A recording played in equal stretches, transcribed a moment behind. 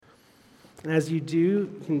And as you do,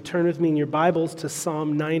 you can turn with me in your Bibles to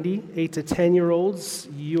Psalm 90. 8 to 10-year-olds,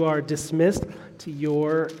 you are dismissed to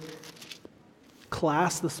your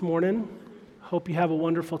class this morning. Hope you have a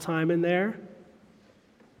wonderful time in there.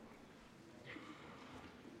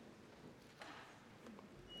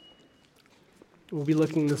 We'll be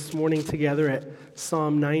looking this morning together at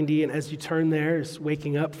Psalm 90, and as you turn there, just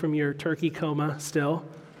waking up from your turkey coma still,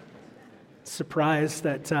 surprised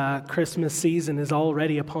that Christmas season is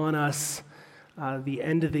already upon us. The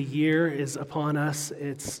end of the year is upon us.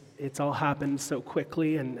 It's all happened so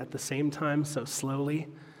quickly and at the same time so slowly.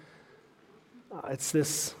 It's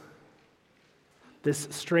this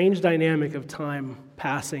strange dynamic of time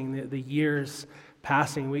passing, the years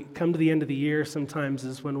passing. We come to the end of the year sometimes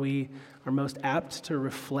is when we are most apt to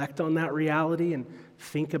reflect on that reality and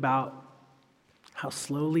think about how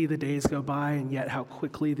slowly the days go by and yet how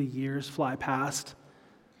quickly the years fly past.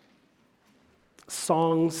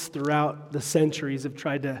 Songs throughout the centuries have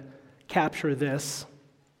tried to capture this.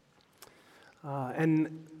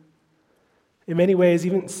 And in many ways,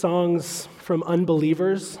 even songs from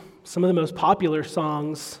unbelievers, some of the most popular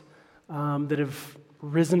songs that have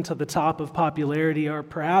risen to the top of popularity are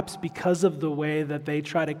perhaps because of the way that they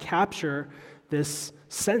try to capture this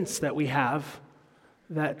sense that we have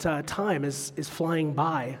that time is flying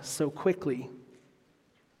by so quickly.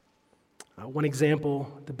 One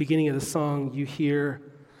example, at the beginning of the song, you hear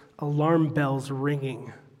alarm bells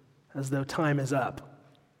ringing as though time is up.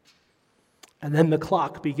 And then the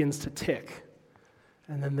clock begins to tick.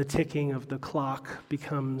 And then the ticking of the clock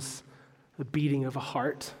becomes the beating of a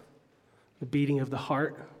heart. The beating of the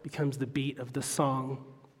heart becomes the beat of the song.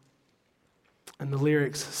 And the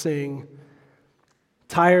lyrics sing,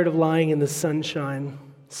 "Tired of lying in the sunshine,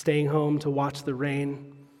 staying home to watch the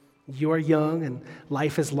rain. You are young and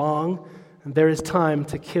life is long, and there is time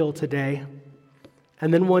to kill today.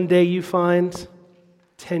 And then one day you find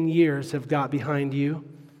 10 years have got behind you.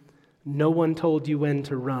 No one told you when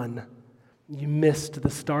to run. You missed the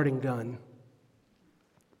starting gun.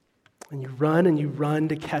 And you run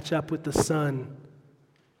to catch up with the sun,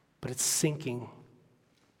 but it's sinking,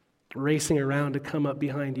 racing around to come up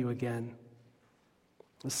behind you again.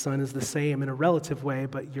 The sun is the same in a relative way,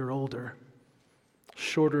 but you're older,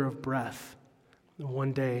 shorter of breath, and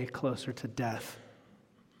one day closer to death.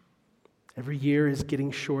 Every year is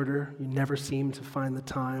getting shorter. You never seem to find the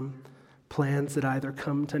time. Plans that either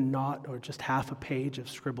come to naught or just half a page of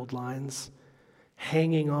scribbled lines.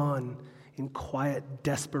 Hanging on in quiet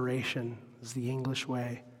desperation is the English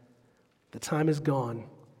way. The time is gone.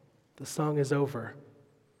 The song is over.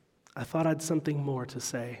 I thought I'd something more to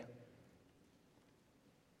say.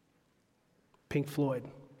 Pink Floyd,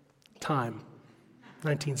 Time,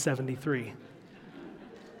 1973.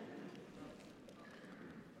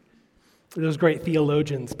 Those great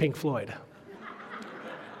theologians, Pink Floyd.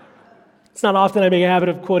 It's not often I make a habit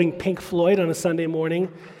of quoting Pink Floyd on a Sunday morning,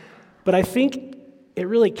 but I think it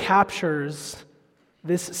really captures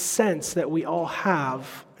this sense that we all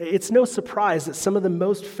have. It's no surprise that some of the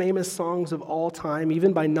most famous songs of all time,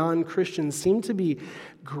 even by non-Christians, seem to be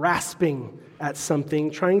grasping at something,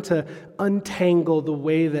 trying to untangle the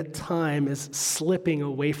way that time is slipping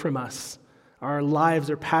away from us. Our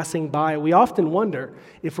lives are passing by. We often wonder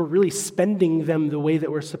if we're really spending them the way that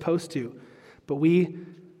we're supposed to. But we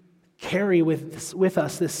carry with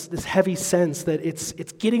us this heavy sense that it's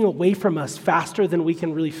getting away from us faster than we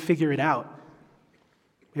can really figure it out.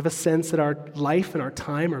 We have a sense that our life and our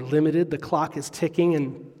time are limited, the clock is ticking,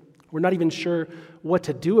 and we're not even sure what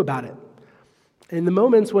to do about it. In the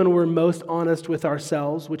moments when we're most honest with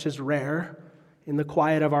ourselves, which is rare, in the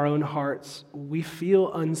quiet of our own hearts, we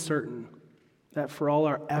feel uncertain that for all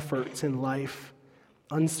our efforts in life,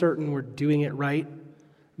 uncertain we're doing it right,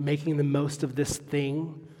 making the most of this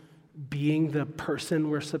thing, being the person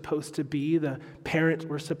we're supposed to be, the parent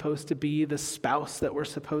we're supposed to be, the spouse that we're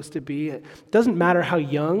supposed to be. It doesn't matter how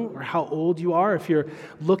young or how old you are, if you're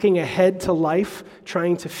looking ahead to life,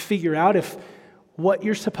 trying to figure out if what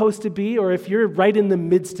you're supposed to be, or if you're right in the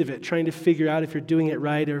midst of it, trying to figure out if you're doing it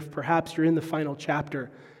right, or if perhaps you're in the final chapter,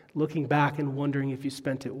 looking back and wondering if you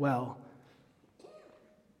spent it well.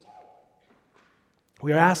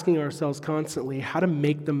 We are asking ourselves constantly how to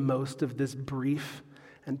make the most of this brief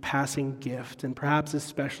and passing gift, and perhaps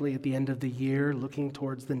especially at the end of the year, looking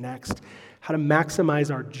towards the next, how to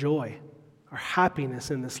maximize our joy, our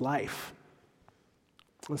happiness in this life.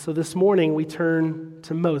 And so this morning we turn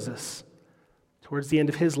to Moses, towards the end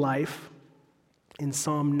of his life, in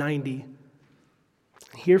Psalm 90,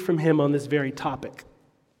 and hear from him on this very topic.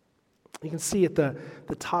 You can see at the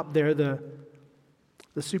top there the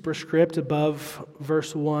The superscript above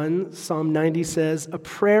verse 1, Psalm 90 says, a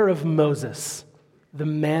prayer of Moses, the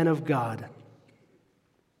man of God.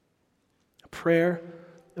 A prayer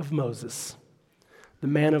of Moses, the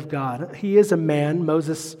man of God. He is a man.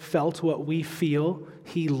 Moses felt what we feel.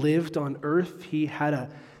 He lived on earth. He had a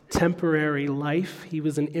temporary life. He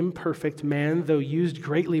was an imperfect man, though used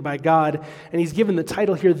greatly by God. And he's given the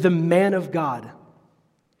title here, the man of God.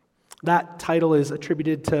 That title is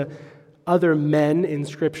attributed to other men in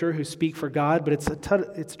Scripture who speak for God, but it's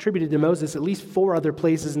attributed to Moses at least 4 other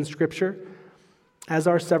places in Scripture, as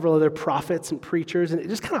are several other prophets and preachers, and it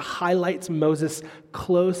just kind of highlights Moses'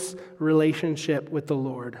 close relationship with the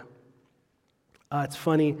Lord. It's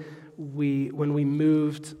funny, when we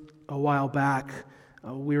moved a while back,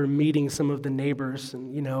 we were meeting some of the neighbors,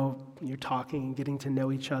 and you're talking and getting to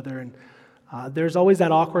know each other, and there's always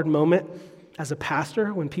that awkward moment as a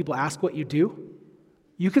pastor when people ask what you do.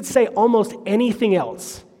 You could say almost anything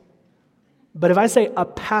else, but if I say a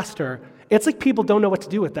pastor, it's like people don't know what to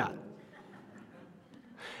do with that.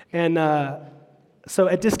 And so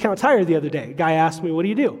at Discount Tire the other day, a guy asked me, what do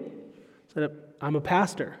you do? I said, I'm a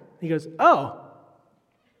pastor. He goes, oh.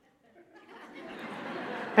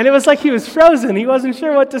 And it was like he was frozen. He wasn't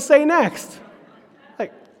sure what to say next.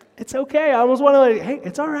 Like, it's okay. I almost want to hey,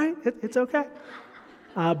 it's all right. It's okay.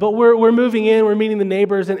 But we're moving in, we're meeting the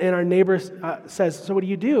neighbors, and our neighbor says, so what do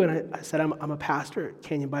you do? And I said, I'm a pastor at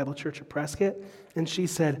Canyon Bible Church of Prescott. And she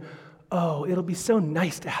said, oh, it'll be so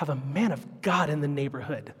nice to have a man of God in the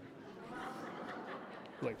neighborhood.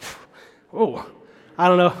 Like, oh, I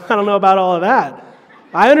don't know about all of that.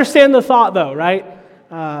 I understand the thought though, right?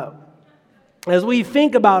 As we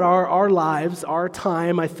think about our lives, our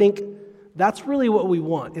time, I think that's really what we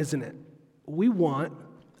want, isn't it? We want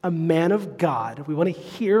a man of God. We want to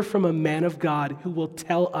hear from a man of God who will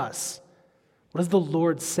tell us, what does the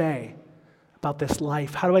Lord say about this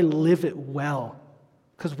life? How do I live it well?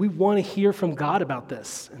 Because we want to hear from God about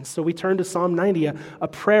this. And so we turn to Psalm 90, a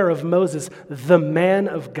prayer of Moses, the man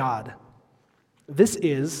of God. This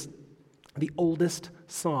is the oldest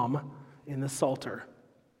psalm in the Psalter.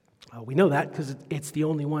 We know that because it's the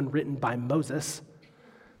only one written by Moses.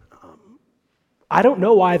 I don't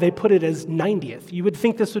know why they put it as 90th. You would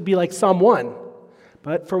think this would be like Psalm 1.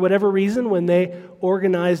 But for whatever reason, when they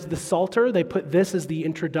organized the Psalter, they put this as the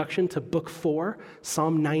introduction to Book 4,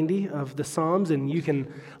 Psalm 90 of the Psalms, and you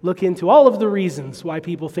can look into all of the reasons why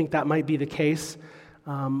people think that might be the case.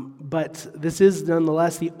 But this is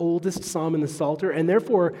nonetheless the oldest psalm in the Psalter, and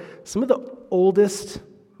therefore some of the oldest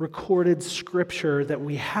recorded scripture that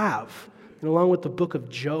we have, and along with the book of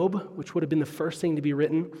Job, which would have been the first thing to be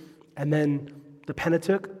written, and then the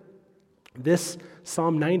Pentateuch. This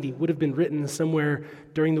Psalm 90 would have been written somewhere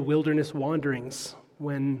during the wilderness wanderings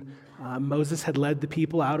when Moses had led the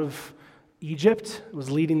people out of Egypt, was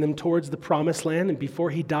leading them towards the promised land, and before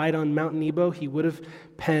he died on Mount Nebo, he would have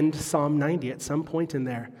penned Psalm 90 at some point in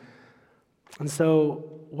there. And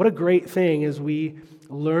so what a great thing as we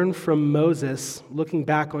learn from Moses, looking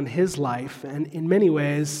back on his life, and in many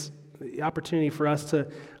ways, the opportunity for us to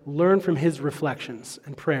learn from his reflections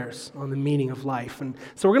and prayers on the meaning of life. And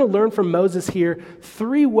so we're going to learn from Moses here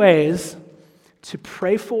 3 ways to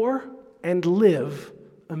pray for and live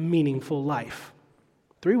a meaningful life.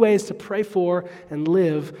 3 ways to pray for and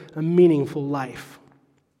live a meaningful life.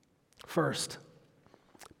 First,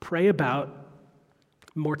 pray about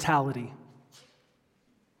mortality.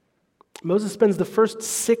 Moses spends the first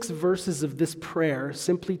 6 verses of this prayer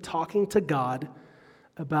simply talking to God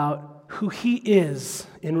about who he is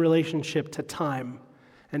in relationship to time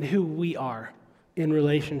and who we are in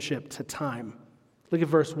relationship to time. Look at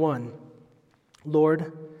verse 1.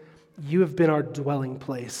 Lord, you have been our dwelling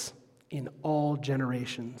place in all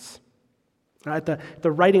generations. At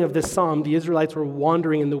the writing of this psalm, the Israelites were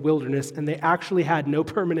wandering in the wilderness, and they actually had no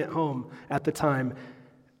permanent home at the time.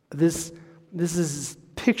 This is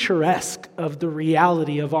picturesque of the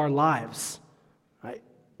reality of our lives. Right?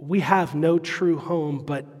 We have no true home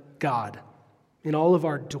but God. In all of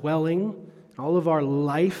our dwelling, all of our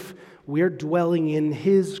life, we're dwelling in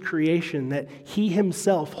his creation that he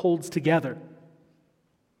himself holds together.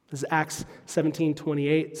 As Acts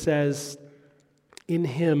 17:28 says, in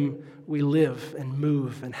him we live and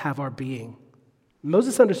move and have our being.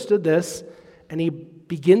 Moses understood this, and he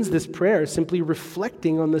begins this prayer simply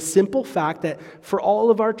reflecting on the simple fact that for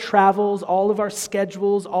all of our travels, all of our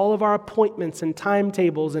schedules, all of our appointments and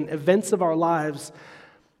timetables and events of our lives,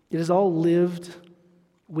 it is all lived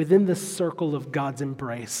within the circle of God's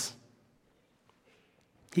embrace.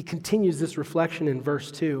 He continues this reflection in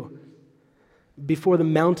verse 2. Before the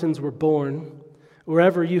mountains were born,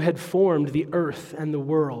 wherever you had formed the earth and the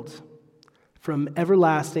world, From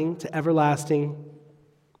everlasting to everlasting,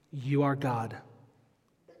 you are God.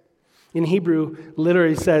 In Hebrew,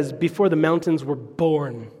 literally says, before the mountains were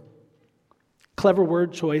born. Clever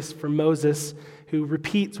word choice for Moses, who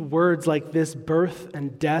repeats words like this: birth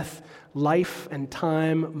and death, life and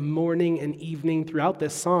time, morning and evening throughout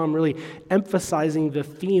this psalm, really emphasizing the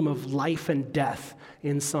theme of life and death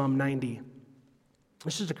in Psalm 90.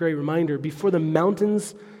 It's just a great reminder. Before the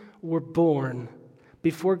mountains were born,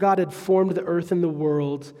 before God had formed the earth and the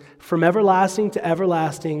world, from everlasting to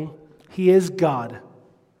everlasting, He is God.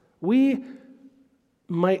 We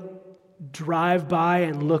might drive by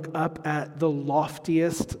and look up at the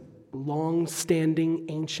loftiest, long-standing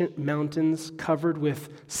ancient mountains covered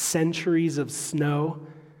with centuries of snow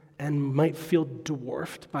and might feel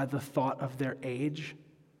dwarfed by the thought of their age.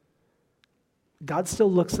 God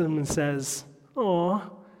still looks at them and says, "Aw,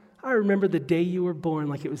 I remember the day you were born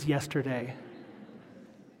like it was yesterday.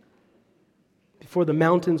 Before the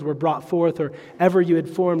mountains were brought forth, or ever you had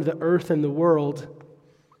formed the earth and the world."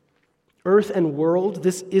 Earth and world,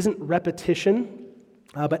 this isn't repetition,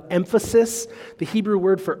 but emphasis. The Hebrew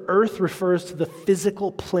word for earth refers to the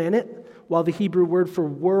physical planet, while the Hebrew word for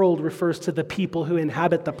world refers to the people who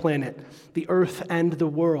inhabit the planet, the earth and the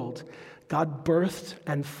world. God birthed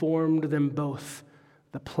and formed them both.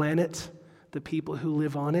 The planet, the people who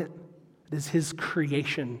live on it, it is His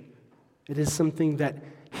creation. It is something that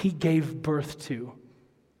He gave birth to.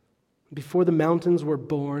 Before the mountains were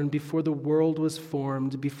born, before the world was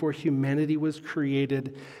formed, before humanity was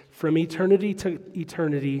created, from eternity to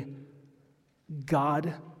eternity,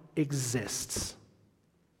 God exists.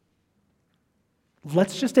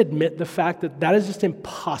 Let's just admit the fact that that is just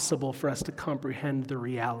impossible for us to comprehend the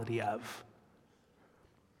reality of.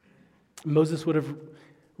 Moses would have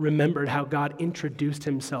remembered how God introduced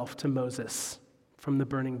Himself to Moses from the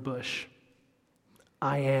burning bush.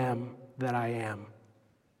 I am that I am.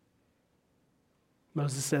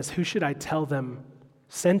 Moses says, "Who should I tell them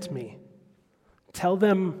sent me? Tell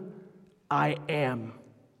them I am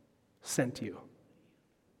sent you."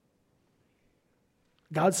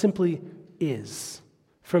 God simply is.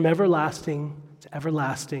 From everlasting to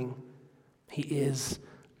everlasting, He is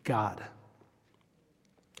God.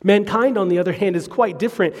 Mankind, on the other hand, is quite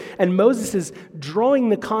different, and Moses is drawing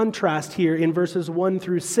the contrast here in verses 1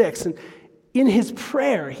 through 6. And in his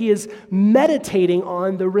prayer, he is meditating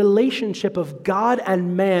on the relationship of God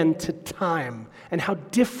and man to time and how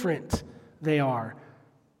different they are.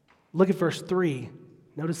 Look at verse 3.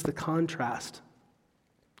 Notice the contrast.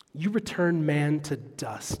 You return man to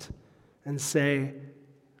dust and say,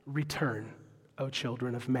 "Return, O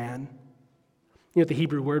children of man." You know what the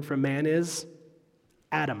Hebrew word for man is?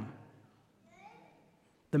 Adam.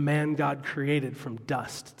 The man God created from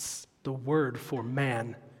dust. It's the word for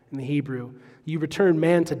man in the Hebrew. You return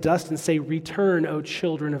man to dust and say, "Return, O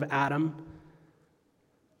children of Adam."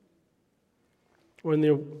 Or in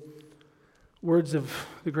the words of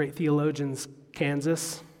the great theologians,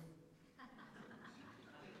 Kansas,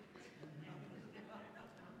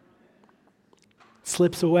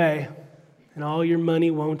 slips away, and all your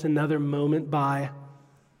money won't another moment buy.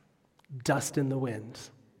 Dust in the wind.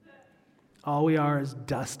 All we are is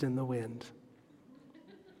dust in the wind.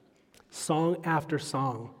 Song after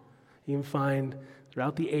song, you can find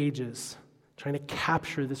throughout the ages, trying to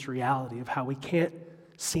capture this reality of how we can't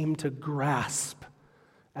seem to grasp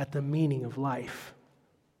at the meaning of life.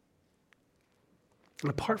 And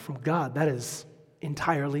apart from God, that is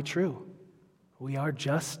entirely true. We are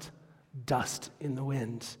just dust in the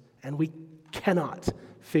wind, and we cannot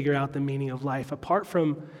figure out the meaning of life apart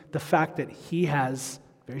from the fact that He has,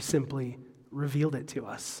 very simply, revealed it to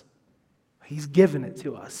us. He's given it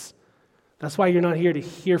to us. That's why you're not here to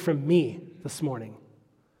hear from me this morning.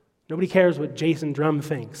 Nobody cares what Jason Drumm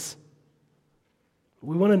thinks.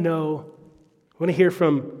 We want to know, we want to hear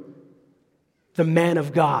from the man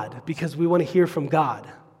of God because we want to hear from God.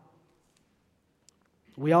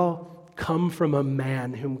 We all come from a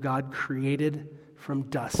man whom God created from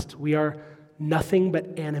dust. We are nothing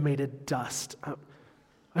but animated dust. I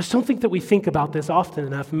just don't think that we think about this often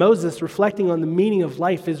enough. Moses, reflecting on the meaning of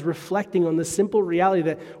life, is reflecting on the simple reality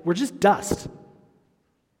that we're just dust.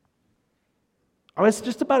 Or it's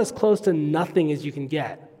just about as close to nothing as you can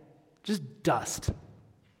get. Just dust.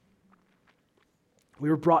 We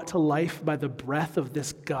were brought to life by the breath of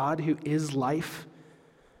this God who is life.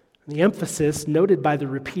 And the emphasis, noted by the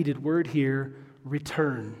repeated word here,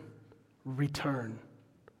 return. Return.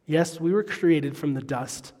 Yes, we were created from the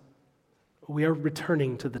dust. We are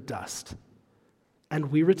returning to the dust.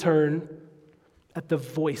 And we return at the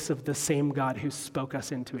voice of the same God who spoke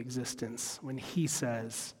us into existence when He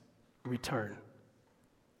says, return.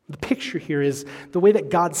 The picture here is the way that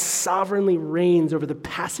God sovereignly reigns over the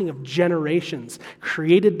passing of generations,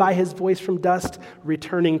 created by his voice from dust,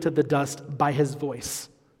 returning to the dust by his voice.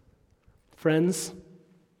 Friends,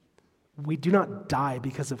 we do not die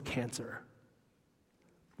because of cancer.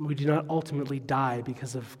 We do not ultimately die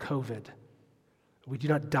because of COVID. We do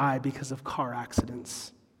not die because of car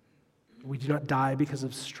accidents. We do not die because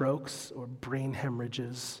of strokes or brain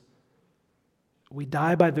hemorrhages. We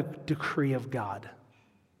die by the decree of God.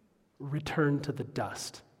 Return to the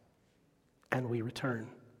dust, and we return.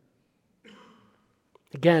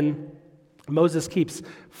 Again, Moses keeps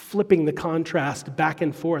flipping the contrast back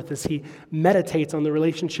and forth as he meditates on the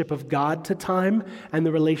relationship of God to time and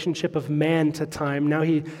the relationship of man to time. Now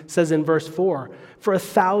he says in verse 4, "For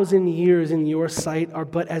 1,000 years in your sight are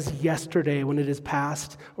but as yesterday when it is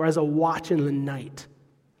past, or as a watch in the night."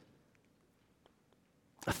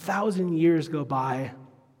 1,000 years go by,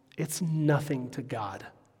 it's nothing to God.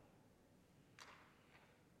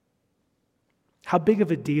 How big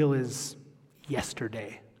of a deal is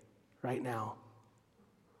yesterday right now?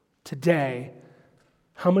 Today,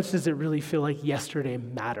 how much does it really feel like yesterday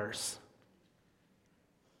matters?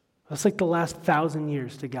 That's like the last 1,000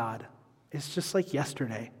 years to God. It's just like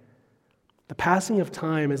yesterday. The passing of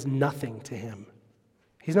time is nothing to him.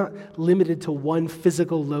 He's not limited to one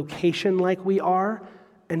physical location like we are,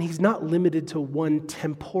 and he's not limited to one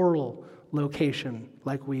temporal location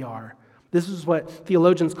like we are. This is what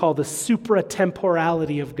theologians call the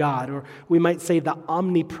supratemporality of God, or we might say the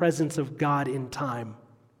omnipresence of God in time.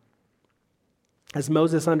 As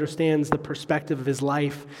Moses understands the perspective of his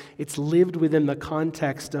life, it's lived within the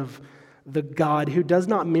context of the God who does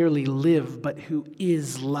not merely live, but who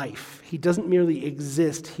is life. He doesn't merely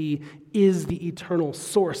exist, he is the eternal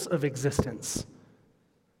source of existence.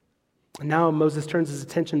 And now Moses turns his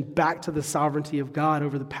attention back to the sovereignty of God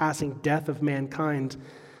over the passing death of mankind.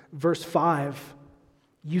 Verse 5,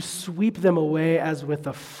 "You sweep them away as with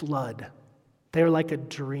a flood. They are like a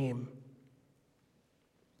dream.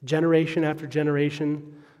 Generation after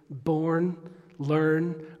generation, born,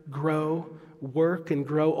 learn, grow, work and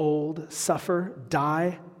grow old, suffer,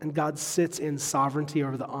 die, and God sits in sovereignty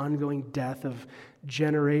over the ongoing death of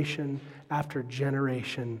generation after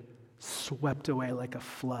generation, swept away like a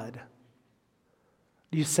flood."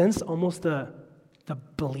 Do you sense almost the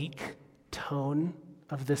bleak tone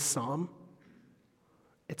of this psalm?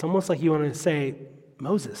 It's almost like you want to say,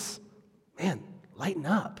 Moses, man, lighten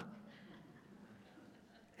up.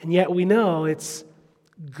 And yet we know it's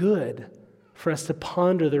good for us to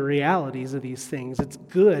ponder the realities of these things. It's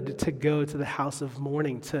good to go to the house of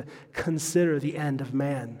mourning, to consider the end of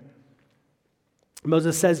man.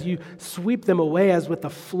 Moses says, "You sweep them away as with a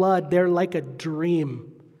flood. They're like a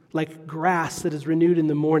dream, like grass that is renewed in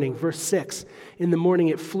the morning." Verse 6, "In the morning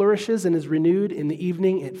it flourishes and is renewed. In the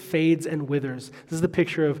evening it fades and withers." This is the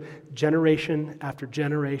picture of generation after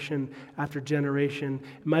generation after generation.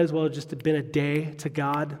 It might as well have just have been a day to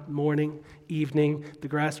God, morning, evening. The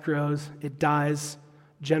grass grows, it dies.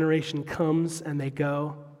 Generation comes and they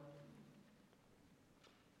go.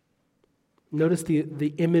 Notice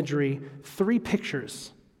the imagery. 3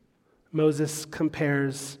 pictures Moses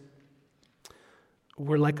compares.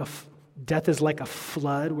 Death is like a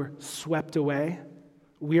flood. We're swept away.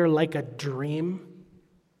 We are like a dream.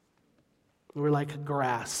 We're like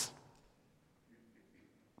grass.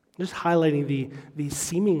 Just highlighting the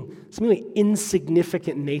seemingly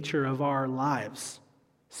insignificant nature of our lives.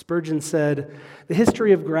 Spurgeon said, "The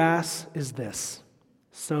history of grass is this: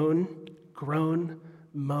 sown, grown,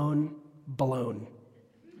 mown, blown.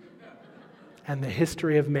 And the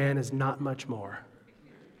history of man is not much more."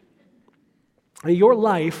 Your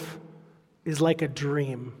life is like a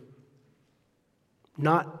dream.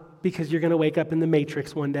 Not because you're going to wake up in the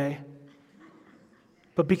Matrix one day,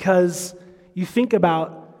 but because you think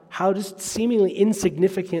about how just seemingly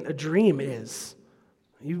insignificant a dream is.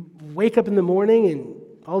 You wake up in the morning and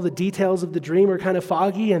all the details of the dream are kind of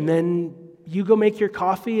foggy, and then you go make your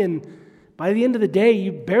coffee, and by the end of the day,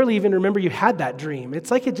 you barely even remember you had that dream. It's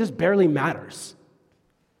like it just barely matters.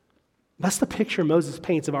 That's the picture Moses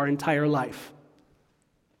paints of our entire life.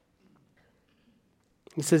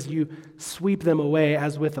 He says, "You sweep them away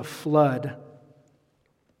as with a flood."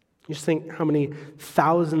 You just think how many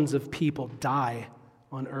thousands of people die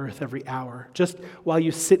on earth every hour. Just while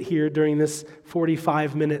you sit here during this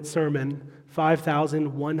 45-minute sermon,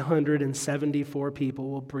 5,174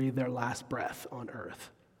 people will breathe their last breath on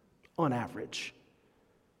earth, on average.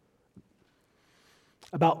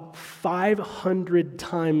 About 500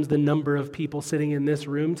 times the number of people sitting in this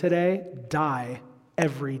room today die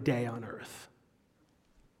every day on earth.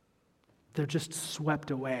 They're just swept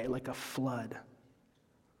away like a flood.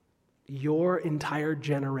 your entire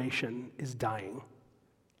generation is dying.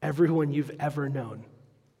 Everyone you've ever known.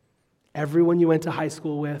 Everyone you went to high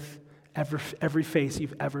school with, every face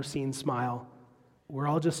you've ever seen smile. We're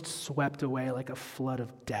all just swept away like a flood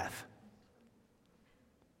of death.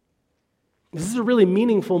 This is a really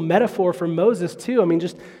meaningful metaphor for Moses, too. I mean,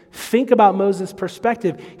 just think about Moses'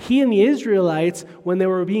 perspective. He and the Israelites, when they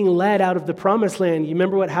were being led out of the promised land, you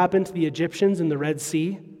remember what happened to the Egyptians in the Red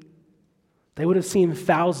Sea? They would have seen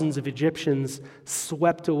thousands of Egyptians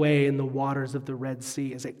swept away in the waters of the Red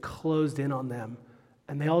Sea as it closed in on them,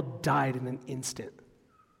 and they all died in an instant.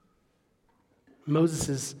 Moses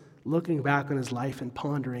is looking back on his life and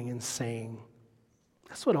pondering and saying,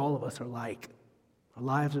 that's what all of us are like. Our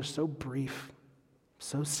lives are so brief,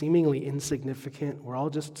 so seemingly insignificant. We're all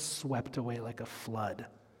just swept away like a flood.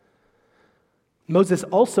 Moses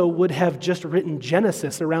also would have just written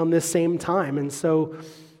Genesis around this same time, and so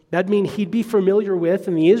that'd mean he'd be familiar with,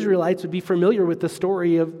 and the Israelites would be familiar with the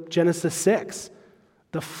story of Genesis 6,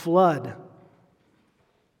 the flood,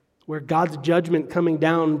 where God's judgment coming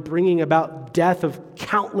down, bringing about death of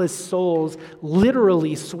countless souls,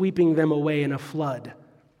 literally sweeping them away in a flood.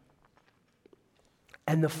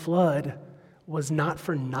 And the flood was not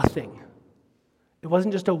for nothing. It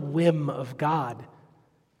wasn't just a whim of God.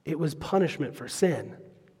 It was punishment for sin.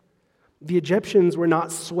 The Egyptians were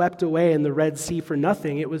not swept away in the Red Sea for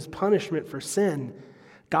nothing. It was punishment for sin.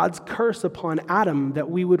 God's curse upon Adam that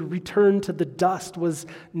we would return to the dust was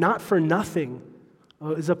not for nothing.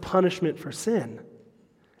 It was a punishment for sin.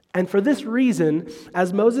 And for this reason,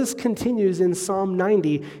 as Moses continues in Psalm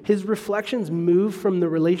 90, his reflections move from the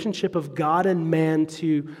relationship of God and man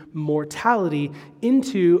to mortality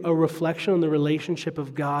into a reflection on the relationship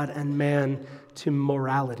of God and man to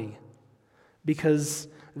morality. Because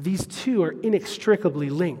these two are inextricably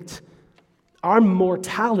linked. Our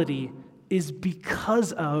mortality is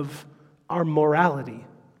because of our morality.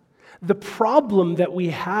 The problem that we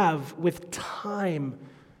have with time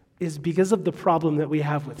is because of the problem that we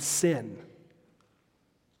have with sin.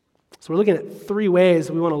 So we're looking at 3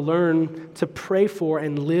 ways we want to learn to pray for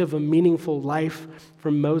and live a meaningful life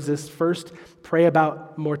from Moses. First, pray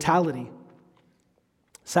about mortality.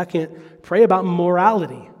 Second, pray about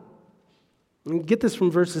morality. And get this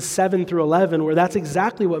from verses 7 through 11, where that's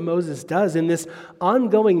exactly what Moses does. In this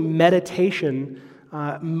ongoing meditation,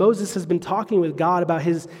 Moses has been talking with God about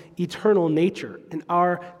his eternal nature and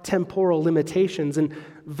our temporal limitations. And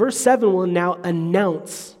verse 7 will now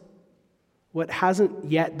announce what hasn't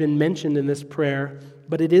yet been mentioned in this prayer,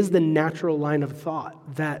 but it is the natural line of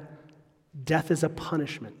thought that death is a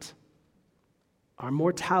punishment. Our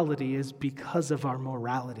mortality is because of our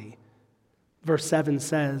morality. Verse 7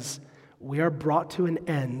 says, we are brought to an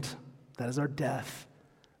end, that is our death,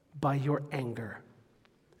 by your anger,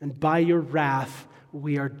 and by your wrath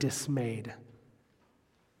we are dismayed.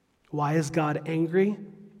 Why is God angry?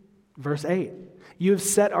 Verse 8, you have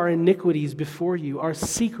set our iniquities before you, our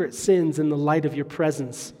secret sins in the light of your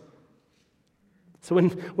presence. So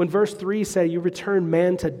when verse 3 said, you return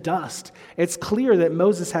man to dust, it's clear that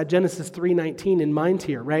Moses had Genesis 3:19 in mind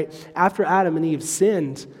here, right? After Adam and Eve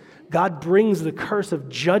sinned, God brings the curse of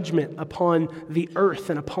judgment upon the earth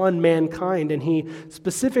and upon mankind, and he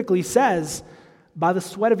specifically says, by the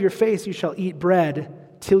sweat of your face you shall eat bread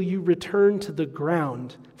till you return to the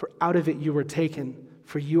ground, for out of it you were taken,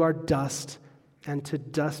 for you are dust, and to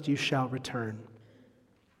dust you shall return.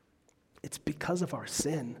 It's because of our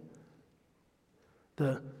sin.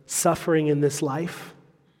 The suffering in this life,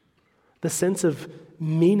 the sense of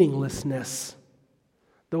meaninglessness,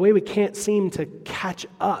 the way we can't seem to catch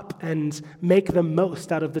up and make the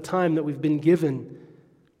most out of the time that we've been given.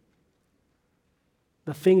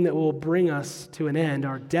 The thing that will bring us to an end,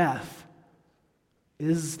 our death,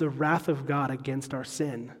 is the wrath of God against our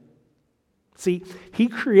sin. See, he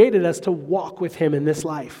created us to walk with him in this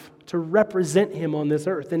life, to represent him on this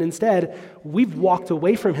earth. And instead, we've walked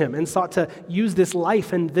away from him and sought to use this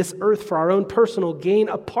life and this earth for our own personal gain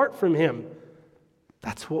apart from him.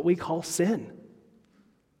 That's what we call sin.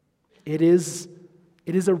 It is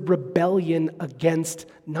a rebellion against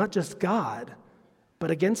not just God, but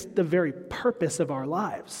against the very purpose of our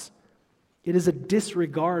lives. It is a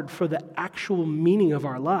disregard for the actual meaning of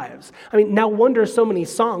our lives. I mean, no wonder so many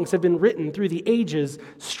songs have been written through the ages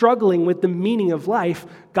struggling with the meaning of life.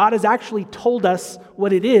 God has actually told us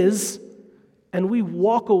what it is, and we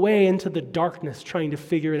walk away into the darkness trying to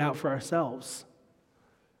figure it out for ourselves.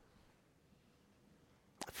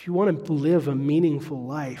 If you want to live a meaningful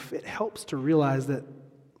life, it helps to realize that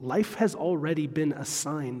life has already been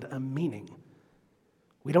assigned a meaning.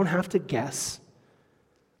 We don't have to guess.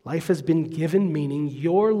 Life has been given meaning.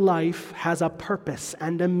 Your life has a purpose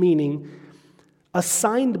and a meaning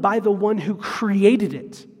assigned by the one who created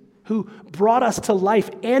it, who brought us to life,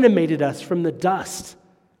 animated us from the dust,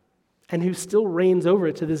 and who still reigns over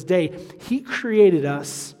it to this day. He created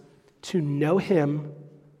us to know him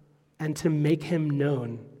and to make him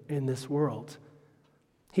known in this world.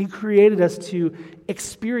 He created us to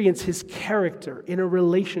experience his character in a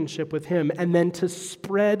relationship with him and then to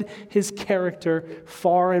spread his character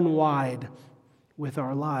far and wide with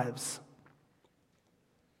our lives.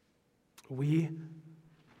 We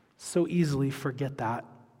so easily forget that,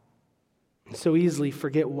 so easily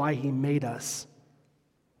forget why he made us.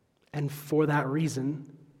 And for that reason,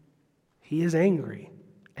 he is angry,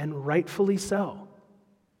 and rightfully so.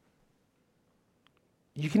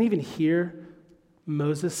 You can even hear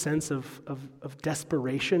Moses' sense of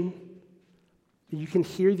desperation. You can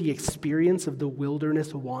hear the experience of the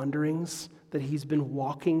wilderness wanderings that he's been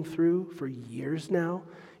walking through for years now.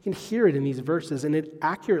 You can hear it in these verses, and it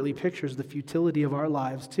accurately pictures the futility of our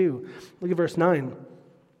lives too. Look at verse 9.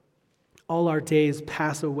 All our days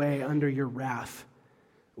pass away under your wrath.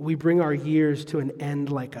 We bring our years to an end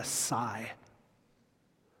like a sigh.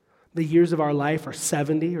 The years of our life are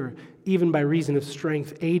 70, or even by reason of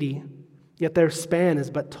strength, 80. Yet their span is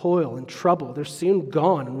but toil and trouble. They're soon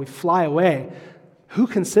gone, and we fly away. Who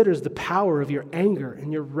considers the power of your anger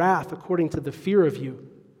and your wrath according to the fear of you?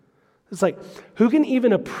 It's like, who can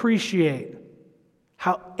even appreciate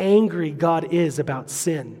how angry God is about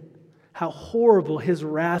sin? How horrible his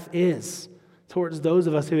wrath is towards those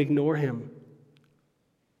of us who ignore him?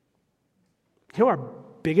 You know, our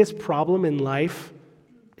biggest problem in life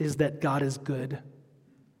is that God is good.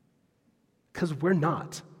 Because we're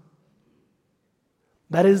not.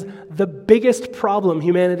 That is the biggest problem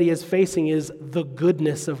humanity is facing, is the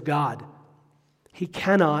goodness of God. He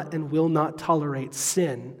cannot and will not tolerate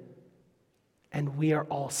sin, and we are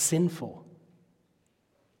all sinful.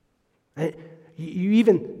 And you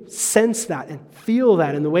even sense that and feel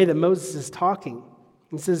that in the way that Moses is talking.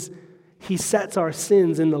 He says he sets our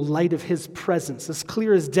sins in the light of his presence, as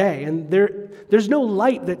clear as day, and there's no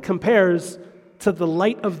light that compares to the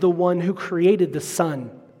light of the one who created the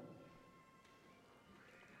sun.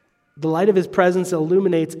 The light of his presence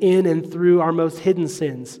illuminates in and through our most hidden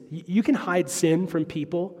sins. You can hide sin from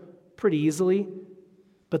people pretty easily,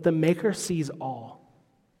 but the Maker sees all.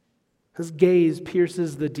 His gaze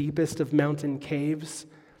pierces the deepest of mountain caves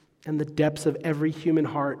and the depths of every human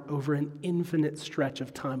heart over an infinite stretch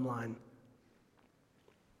of timeline.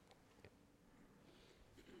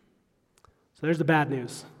 So there's the bad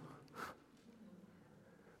news.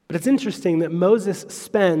 But it's interesting that Moses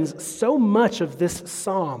spends so much of this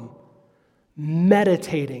psalm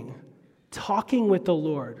meditating, talking with the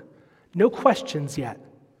Lord. No questions yet.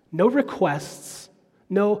 No requests.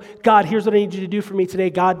 No, God, here's what I need you to do for me today.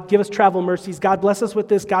 God, give us travel mercies. God, bless us with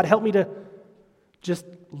this. God, help me to... Just,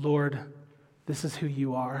 Lord, this is who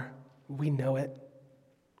you are. We know it.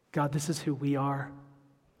 God, this is who we are.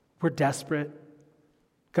 We're desperate.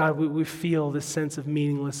 God, we feel this sense of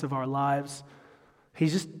meaningless of our lives.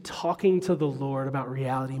 He's just talking to the Lord about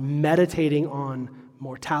reality, meditating on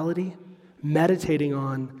mortality, meditating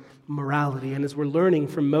on morality. And as we're learning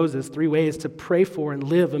from Moses, 3 ways to pray for and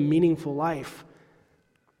live a meaningful life.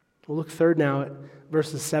 We'll look third now at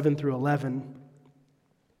verses 7 through 11.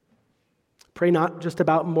 Pray not just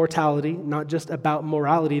about mortality, not just about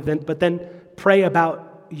morality, but then pray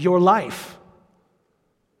about your life.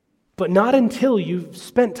 But not until you've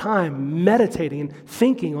spent time meditating and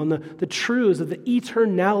thinking on the truths of the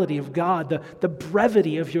eternality of God, the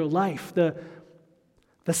brevity of your life, the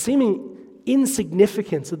seeming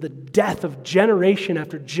insignificance of the death of generation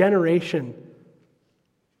after generation.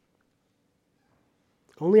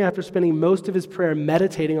 Only after spending most of his prayer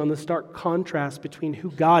meditating on the stark contrast between who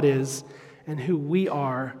God is and who we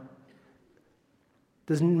are,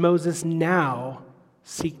 does Moses now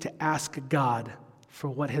seek to ask God for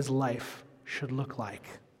what his life should look like.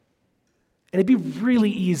 And it'd be really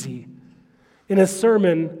easy in a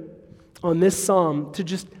sermon on this psalm to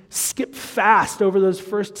just skip fast over those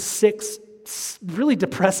first 6 really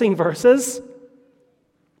depressing verses.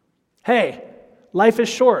 Hey, life is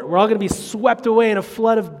short. We're all going to be swept away in a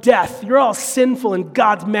flood of death. You're all sinful and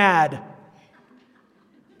God's mad.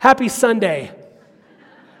 Happy Sunday.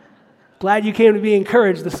 Glad you came to be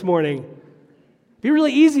encouraged this morning. It'd be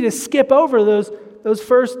really easy to skip over those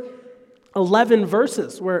first 11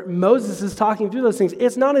 verses where Moses is talking through those things.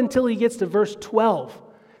 It's not until he gets to verse 12,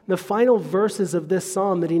 the final verses of this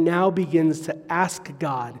psalm, that he now begins to ask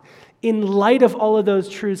God, in light of all of those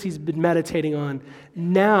truths he's been meditating on,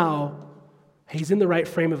 now he's in the right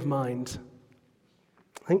frame of mind.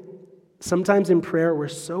 think sometimes in prayer we're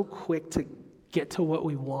so quick to get to what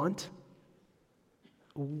we want.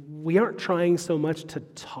 We aren't trying so much to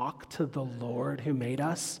talk to the Lord who made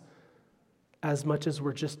us as much as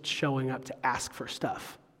we're just showing up to ask for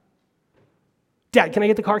stuff. Dad, can I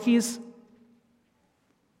get the car keys?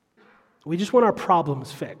 We just want our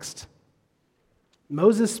problems fixed.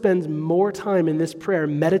 Moses spends more time in this prayer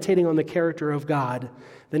meditating on the character of God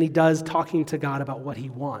than he does talking to God about what he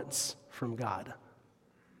wants from God.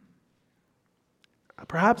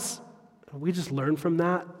 Perhaps we just learn from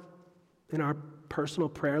that in our personal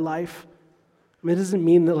prayer life. I mean, it doesn't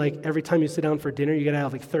mean that like every time you sit down for dinner, you got to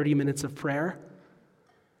have like 30 minutes of prayer.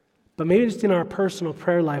 But maybe just in our personal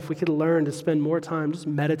prayer life, we could learn to spend more time just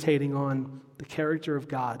meditating on the character of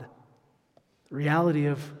God, the reality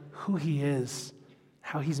of who he is,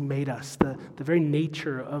 how he's made us, the very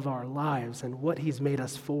nature of our lives and what he's made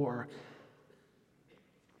us for.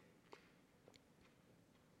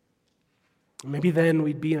 Maybe then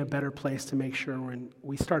we'd be in a better place to make sure when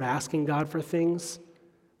we start asking God for things,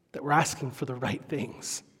 that we're asking for the right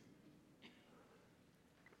things.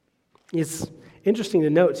 It's interesting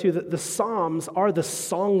to note, too, that the Psalms are the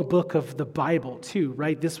songbook of the Bible, too,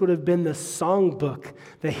 right? This would have been the songbook,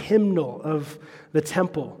 the hymnal of the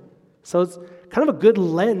temple. So it's kind of a good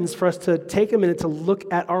lens for us to take a minute to look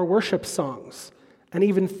at our worship songs and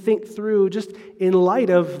even think through, just in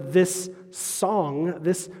light of this song,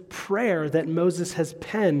 this prayer that Moses has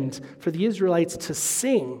penned for the Israelites to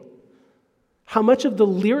sing. How much of the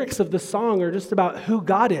lyrics of the song are just about who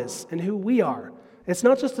God is and who we are. It's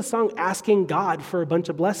not just a song asking God for a bunch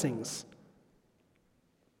of blessings.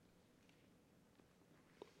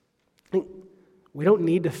 We don't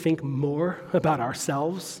need to think more about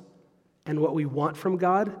ourselves and what we want from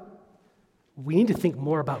God. We need to think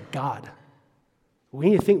more about God.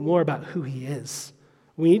 We need to think more about who he is.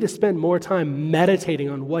 We need to spend more time meditating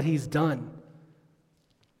on what he's done.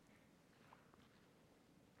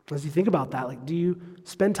 As you think about that, like, do you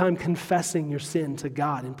spend time confessing your sin to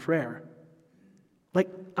God in prayer? Like,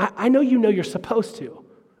 I know you're supposed to.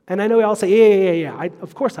 And I know we all say, yeah.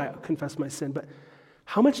 Of course I confess my sin. But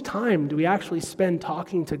how much time do we actually spend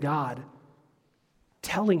talking to God,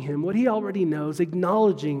 telling him what he already knows,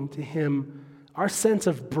 acknowledging to him our sense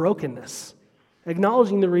of brokenness,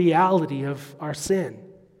 acknowledging the reality of our sin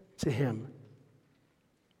to him?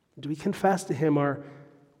 Do we confess to him our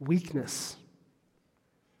weakness,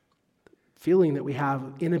 feeling that we have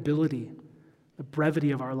inability, the brevity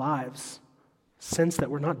of our lives, sense that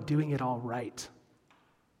we're not doing it all right?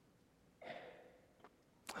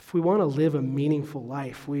 If we want to live a meaningful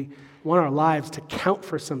life, we want our lives to count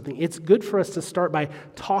for something, it's good for us to start by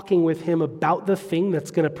talking with him about the thing that's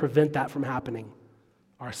going to prevent that from happening,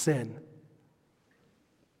 our sin.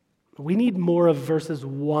 We need more of verses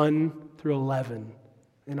 1 through 11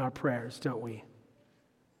 in our prayers, don't we?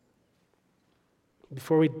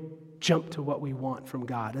 Before we jump to what we want from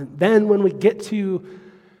God. And then when we get to,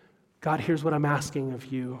 God, here's what I'm asking of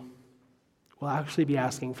you, we'll actually be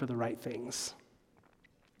asking for the right things.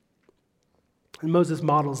 And Moses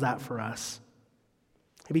models that for us.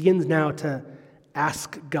 He begins now to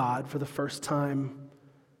ask God for the first time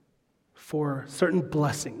for certain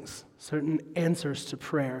blessings, certain answers to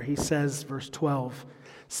prayer. He says, verse 12,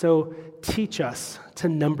 "So teach us to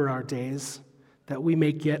number our days, that we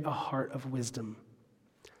may get a heart of wisdom."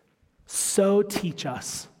 So teach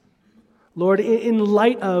us. Lord, in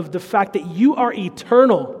light of the fact that you are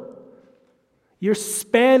eternal, you're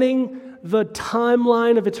spanning the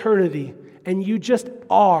timeline of eternity, and you just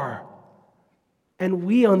are. And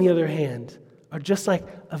we, on the other hand, are just like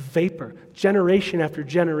a vapor, generation after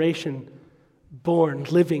generation, born,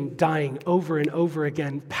 living, dying over and over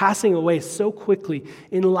again, passing away so quickly.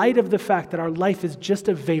 In light of the fact that our life is just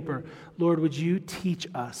a vapor, Lord, would you teach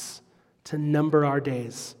us to number our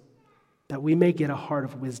days, that we may get a heart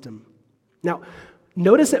of wisdom. Now,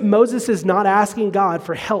 notice that Moses is not asking God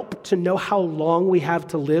for help to know how long we have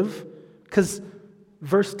to live, because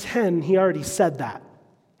verse 10, he already said that.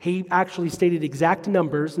 He actually stated exact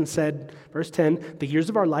numbers and said, verse 10, the years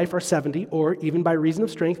of our life are 70, or even by reason of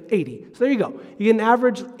strength, 80. So there you go. You get an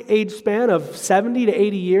average age span of 70 to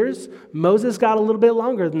 80 years. Moses got a little bit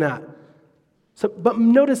longer than that. But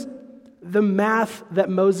notice the math that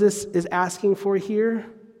Moses is asking for here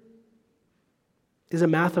is a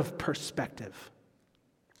math of perspective.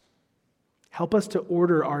 Help us to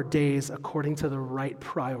order our days according to the right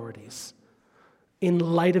priorities. In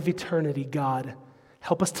light of eternity, God,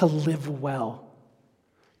 help us to live well.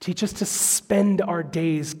 Teach us to spend our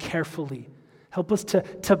days carefully. Help us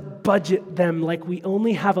to budget them like we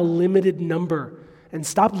only have a limited number, and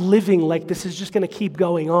stop living like this is just going to keep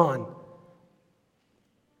going on.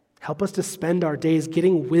 Help us to spend our days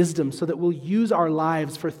getting wisdom so that we'll use our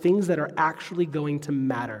lives for things that are actually going to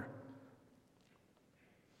matter.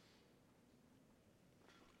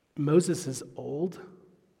 Moses is old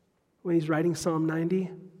when he's writing Psalm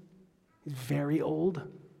 90. He's very old.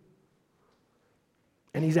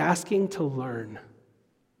 And he's asking to learn.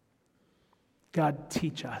 God,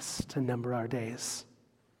 teach us to number our days.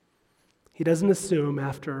 He doesn't assume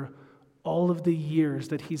after all of the years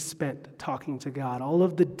that he's spent talking to God, all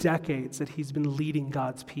of the decades that he's been leading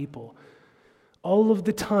God's people, all of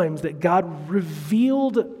the times that God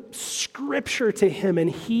revealed Scripture to him and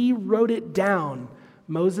he wrote it down,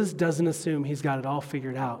 Moses doesn't assume he's got it all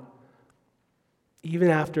figured out.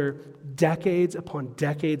 Even after decades upon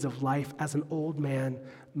decades of life as an old man,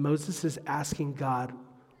 Moses is asking God,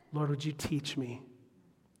 Lord, would you teach me?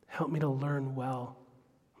 Help me to learn well.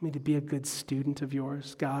 Help me to be a good student of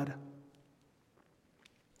yours, God.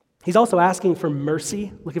 He's also asking for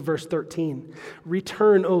mercy. Look at verse 13.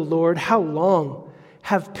 Return, O Lord, how long?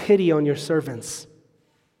 Have pity on your servants.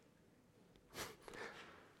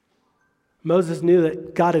 Moses knew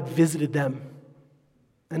that God had visited them,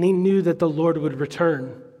 and he knew that the Lord would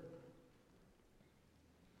return.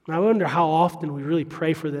 And I wonder how often we really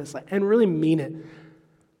pray for this and really mean it.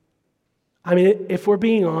 I mean, if we're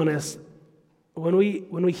being honest, when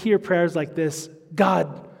we hear prayers like this,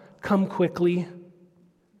 God, come quickly,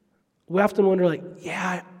 we often wonder like,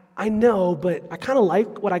 yeah, I know, but I kind of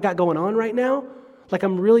like what I got going on right now. Like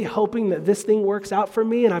I'm really hoping that this thing works out for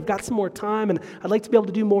me and I've got some more time and I'd like to be able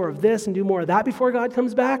to do more of this and do more of that before God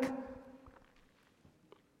comes back.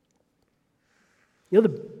 You know,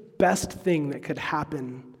 the best thing that could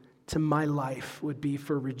happen to my life would be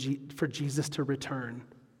for Jesus to return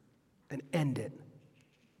and end it,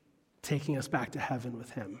 taking us back to heaven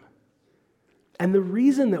with him. And the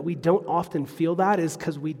reason that we don't often feel that is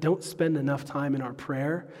because we don't spend enough time in our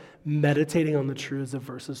prayer meditating on the truths of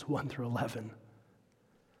verses 1 through 11.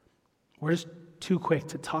 We're just too quick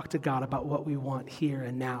to talk to God about what we want here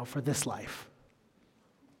and now for this life.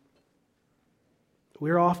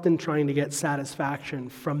 We're often trying to get satisfaction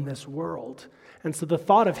from this world. And so the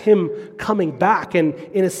thought of him coming back and,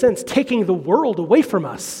 in a sense, taking the world away from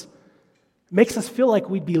us makes us feel like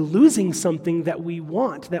we'd be losing something that we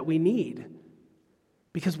want, that we need.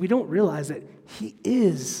 Because we don't realize that he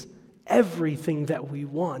is everything that we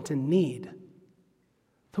want and need.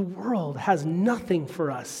 The world has nothing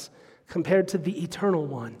for us compared to the eternal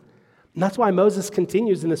one. And that's why Moses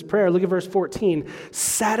continues in this prayer. Look at verse 14.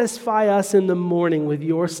 Satisfy us in the morning with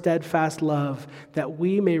your steadfast love, that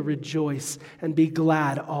we may rejoice and be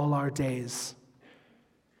glad all our days.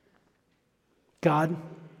 God,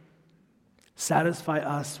 satisfy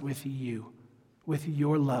us with you, with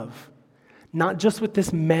your love. Not just with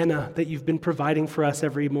this manna that you've been providing for us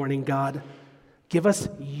every morning, God. Give us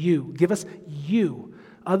you. Give us you.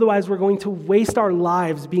 Otherwise, we're going to waste our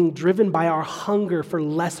lives being driven by our hunger for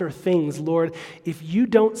lesser things. Lord, if you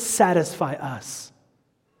don't satisfy us,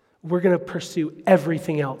 we're going to pursue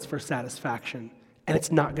everything else for satisfaction, and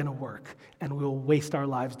it's not going to work, and we'll waste our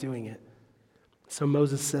lives doing it. So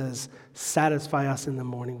Moses says, satisfy us in the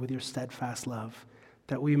morning with your steadfast love,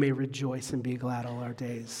 that we may rejoice and be glad all our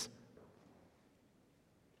days.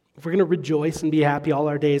 If we're going to rejoice and be happy all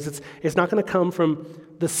our days, it's not going to come from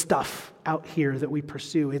the stuff out here that we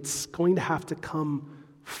pursue. It's going to have to come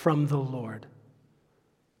from the Lord.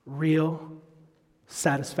 Real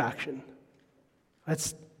satisfaction.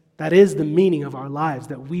 That is the meaning of our lives,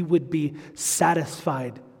 that we would be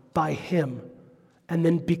satisfied by him and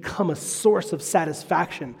then become a source of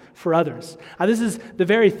satisfaction for others. This is the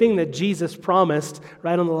very thing that Jesus promised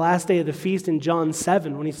right on the last day of the feast in John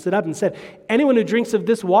 7 when he stood up and said, anyone who drinks of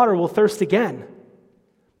this water will thirst again.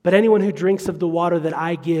 But anyone who drinks of the water that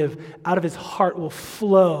I give, out of his heart will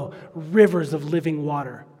flow rivers of living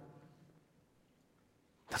water.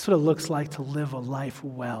 That's what it looks like to live a life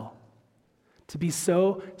well. To be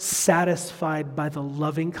so satisfied by the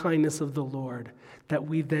loving kindness of the Lord that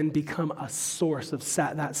we then become a source of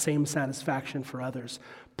that same satisfaction for others,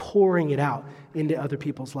 pouring it out into other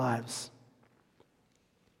people's lives.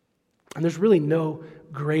 And there's really no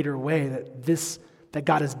greater way that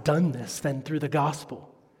God has done this than through the gospel.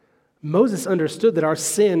 Moses understood that our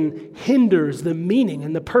sin hinders the meaning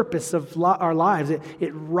and the purpose of our lives.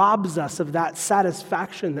 It robs us of that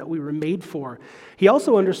satisfaction that we were made for. He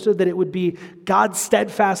also understood that it would be God's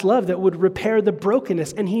steadfast love that would repair the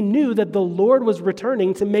brokenness, and he knew that the Lord was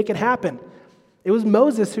returning to make it happen. It was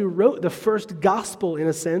Moses who wrote the first gospel, in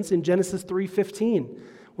a sense, in Genesis 3:15.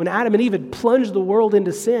 When Adam and Eve had plunged the world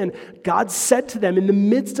into sin, God said to them in the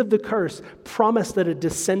midst of the curse, promised that a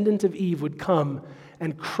descendant of Eve would come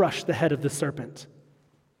and crush the head of the serpent.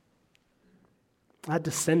 a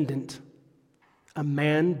descendant, a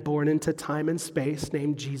man born into time and space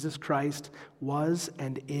named Jesus Christ, was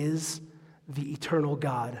and is the eternal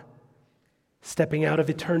God, stepping out of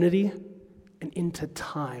eternity and into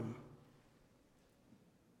time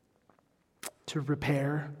to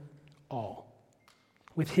repair all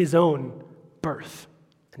with his own birth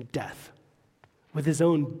and death, with his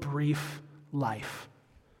own brief life.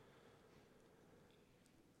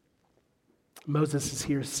 Moses is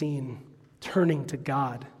here seen turning to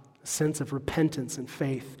God, a sense of repentance and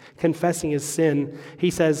faith, confessing his sin.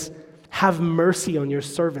 He says, "Have mercy on your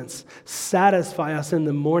servants. Satisfy us in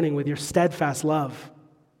the morning with your steadfast love."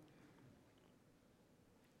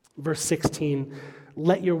 Verse 16,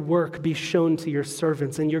 "Let your work be shown to your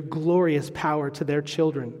servants and your glorious power to their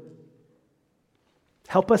children."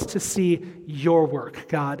 Help us to see your work,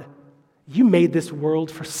 God. You made this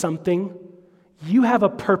world for something. You have a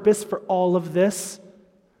purpose for all of this.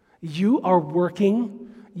 You are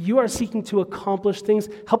working. You are seeking to accomplish things.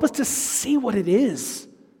 Help us to see what it is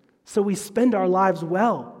so we spend our lives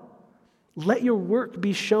well. Let your work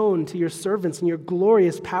be shown to your servants and your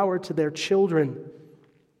glorious power to their children.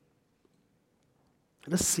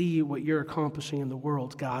 Let us see what you're accomplishing in the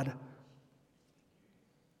world, God.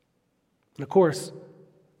 And of course,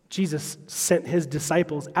 Jesus sent his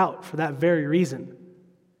disciples out for that very reason.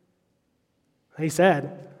 He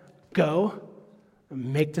said, "Go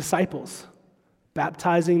and make disciples,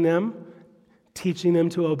 baptizing them, teaching them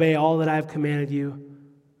to obey all that I have commanded you,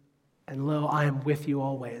 and lo, I am with you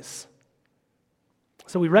always."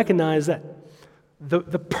 So we recognize that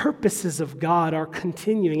the purposes of God are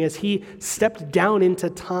continuing as he stepped down into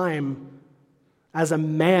time as a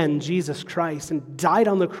man, Jesus Christ, and died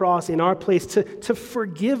on the cross in our place to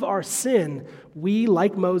forgive our sin. We,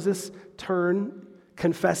 like Moses, turn,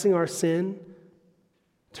 confessing our sin,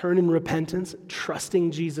 turn in repentance,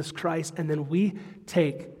 trusting Jesus Christ, and then we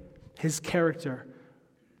take his character,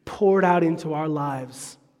 pour it out into our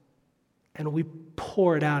lives, and we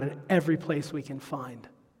pour it out in every place we can find.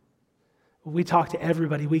 We talk to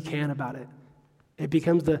everybody we can about it. It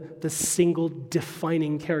becomes the single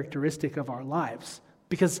defining characteristic of our lives,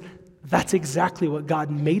 because that's exactly what God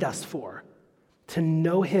made us for, to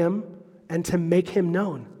know him and to make him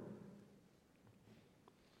known.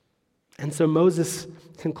 And so Moses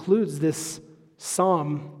concludes this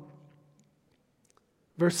psalm,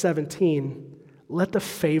 verse 17, "Let the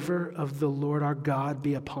favor of the Lord our God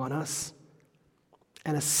be upon us,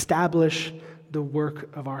 and establish the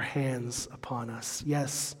work of our hands upon us."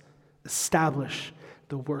 Yes, establish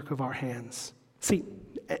the work of our hands. See,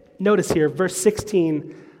 notice here, verse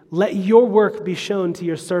 16, "Let your work be shown to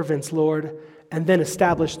your servants, Lord, and then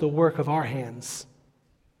establish the work of our hands."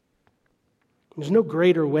 There's no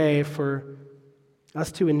greater way for us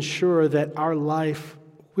to ensure that our life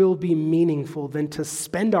will be meaningful than to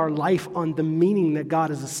spend our life on the meaning that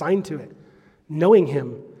God has assigned to it, knowing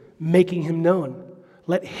him, making him known.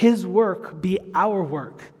 Let his work be our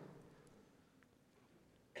work.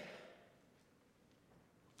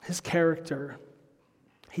 His character,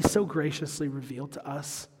 he's so graciously revealed to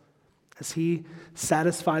us as he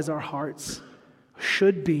satisfies our hearts,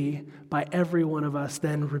 should be by every one of us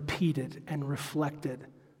then repeated and reflected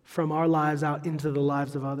from our lives out into the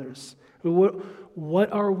lives of others.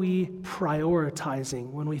 What are we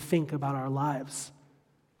prioritizing when we think about our lives?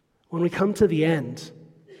 When we come to the end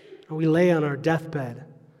and we lay on our deathbed,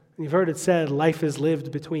 and you've heard it said, life is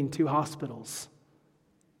lived between two hospitals.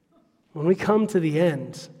 When we come to the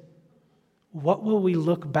end, what will we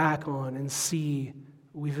look back on and see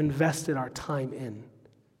we've invested our time in?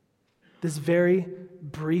 This very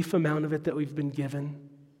brief amount of it that we've been given,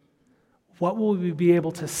 what will we be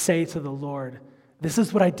able to say to the Lord? This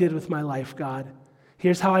is what I did with my life, God.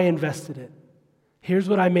 Here's how I invested it. Here's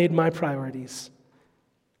what I made my priorities.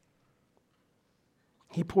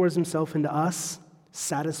 He pours himself into us,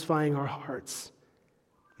 satisfying our hearts.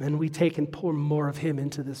 Then we take and pour more of him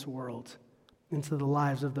into this world, into the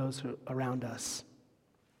lives of those around us.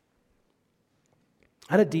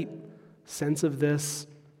 I had a deep sense of this.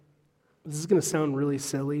 This is going to sound really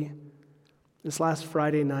silly. This last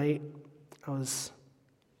Friday night, I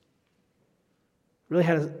really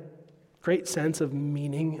had a great sense of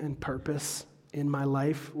meaning and purpose in my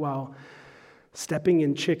life while stepping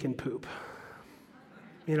in chicken poop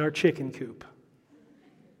in our chicken coop.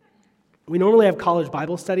 We normally have college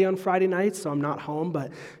Bible study on Friday nights, so I'm not home,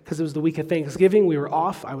 but because it was the week of Thanksgiving, we were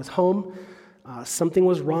off. I was home. Something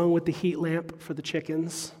was wrong with the heat lamp for the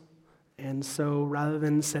chickens. And so rather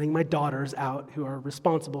than sending my daughters out, who are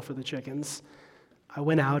responsible for the chickens, I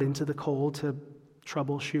went out into the cold to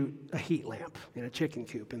troubleshoot a heat lamp in a chicken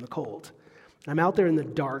coop in the cold. And I'm out there in the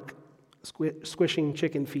dark, squishing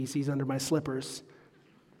chicken feces under my slippers,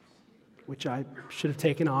 which I should have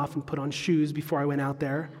taken off and put on shoes before I went out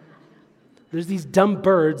there. There's these dumb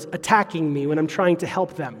birds attacking me when I'm trying to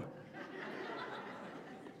help them.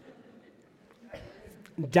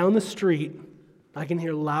 Down the street, I can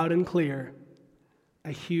hear loud and clear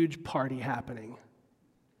a huge party happening.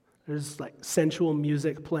 There's like sensual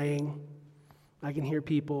music playing. I can hear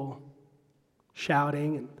people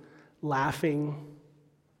shouting and laughing.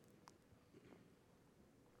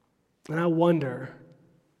 And I wonder,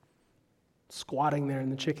 squatting there in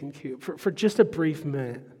the chicken coop, for just a brief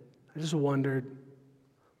minute, I just wondered,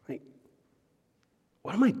 like,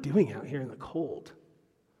 what am I doing out here in the cold?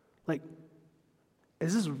 Like,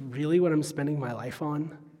 is this really what I'm spending my life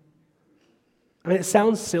on? I mean, it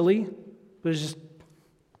sounds silly, but it's just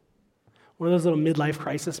one of those little midlife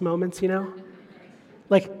crisis moments, you know?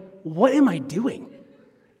 Like, what am I doing?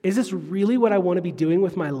 Is this really what I want to be doing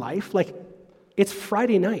with my life? Like, it's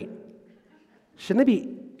Friday night. Shouldn't I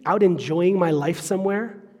be out enjoying my life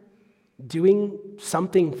somewhere? Doing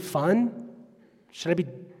something fun? Should I be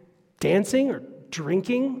dancing or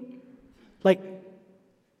drinking? Like,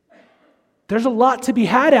 there's a lot to be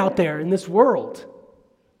had out there in this world.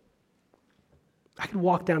 I could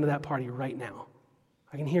walk down to that party right now.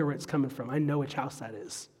 I can hear where it's coming from. I know which house that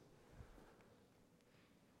is.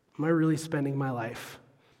 Am I really spending my life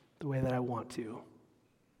the way that I want to?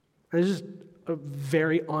 And it's just a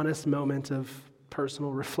very honest moment of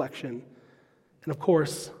personal reflection. And of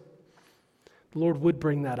course, the Lord would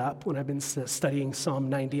bring that up when I've been studying Psalm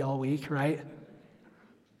 90 all week, right?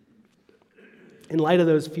 In light of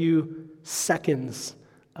those few seconds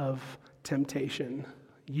of temptation,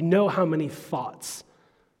 you know how many thoughts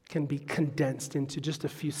can be condensed into just a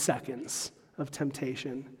few seconds of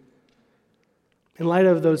temptation. In light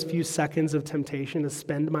of those few seconds of temptation to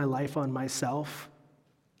spend my life on myself,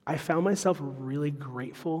 I found myself really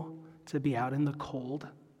grateful to be out in the cold,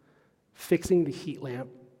 fixing the heat lamp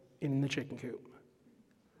in the chicken coop.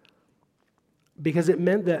 Because it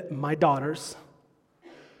meant that my daughters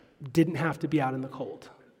didn't have to be out in the cold.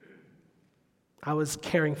 I was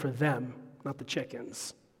caring for them, not the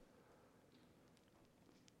chickens.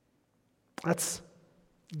 That's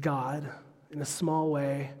God, in a small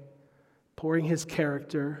way, pouring his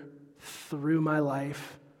character through my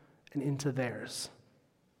life and into theirs.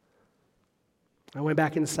 I went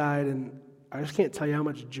back inside, and I just can't tell you how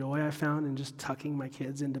much joy I found in just tucking my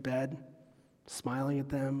kids into bed, smiling at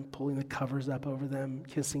them, pulling the covers up over them,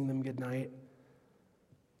 kissing them goodnight.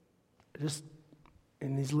 Just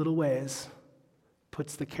in these little ways,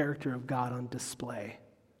 puts the character of God on display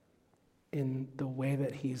in the way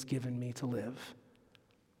that he's given me to live.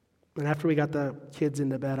 And after we got the kids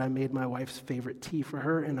into bed, I made my wife's favorite tea for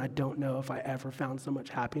her, and I don't know if I ever found so much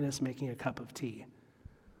happiness making a cup of tea.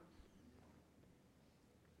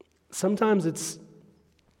 Sometimes it's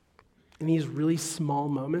in these really small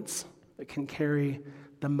moments that can carry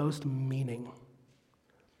the most meaning.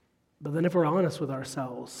 But then if we're honest with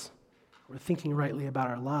ourselves, we're thinking rightly about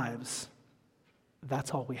our lives,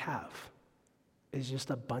 that's all we have, is just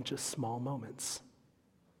a bunch of small moments.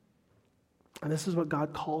 And this is what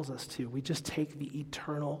God calls us to. We just take the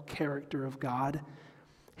eternal character of God,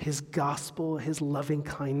 his gospel, his loving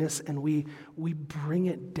kindness, and we bring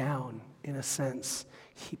it down in a sense.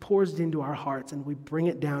 He pours it into our hearts, and we bring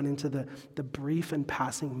it down into the brief and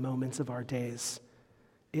passing moments of our days.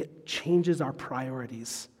 It changes our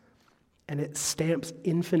priorities, and it stamps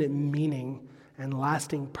infinite meaning and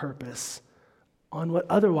lasting purpose on what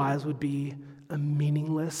otherwise would be a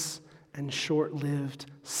meaningless and short-lived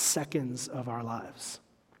seconds of our lives.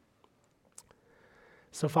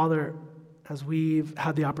 So, Father, as we've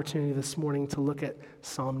had the opportunity this morning to look at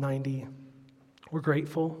Psalm 90, we're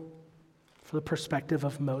grateful for the perspective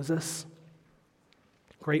of Moses,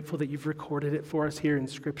 grateful that you've recorded it for us here in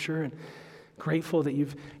Scripture, and grateful that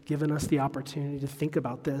you've given us the opportunity to think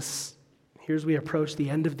about this. Here as we approach the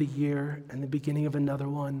end of the year and the beginning of another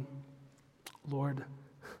one, Lord,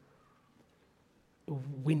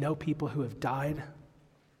 we know people who have died.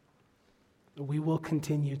 We will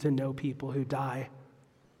continue to know people who die.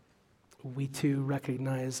 We too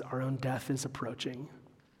recognize our own death is approaching.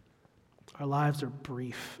 Our lives are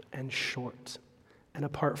brief and short, and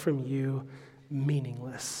apart from you,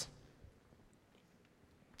 meaningless.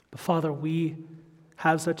 But Father, we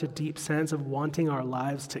have such a deep sense of wanting our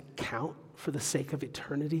lives to count for the sake of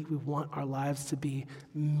eternity. We want our lives to be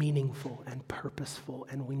meaningful and purposeful,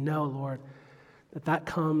 and we know, Lord, that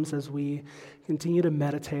comes as we continue to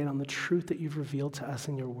meditate on the truth that you've revealed to us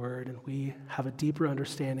in your word, and we have a deeper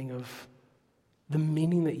understanding of the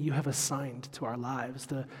meaning that you have assigned to our lives,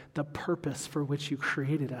 the purpose for which you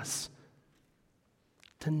created us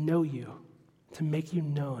to know you, to make you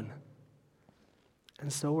known.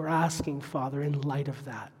 And so we're asking, Father, in light of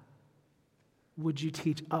that, would you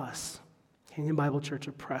teach us, Canyon Bible Church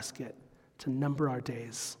of Prescott, to number our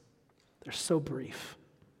days? They're so brief.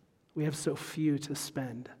 We have so few to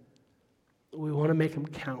spend. We want to make them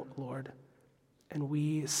count, Lord. And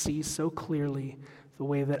we see so clearly the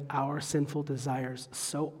way that our sinful desires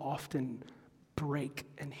so often break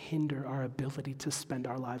and hinder our ability to spend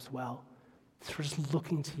our lives well. So we're just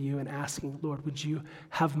looking to you and asking, Lord, would you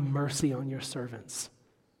have mercy on your servants?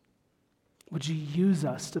 Would you use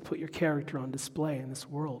us to put your character on display in this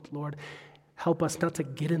world? Lord, help us not to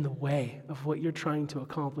get in the way of what you're trying to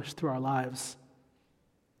accomplish through our lives.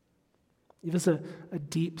 Give us a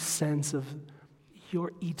deep sense of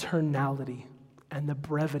your eternality and the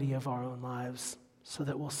brevity of our own lives so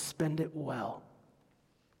that we'll spend it well.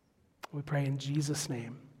 We pray in Jesus'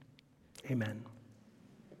 name, amen.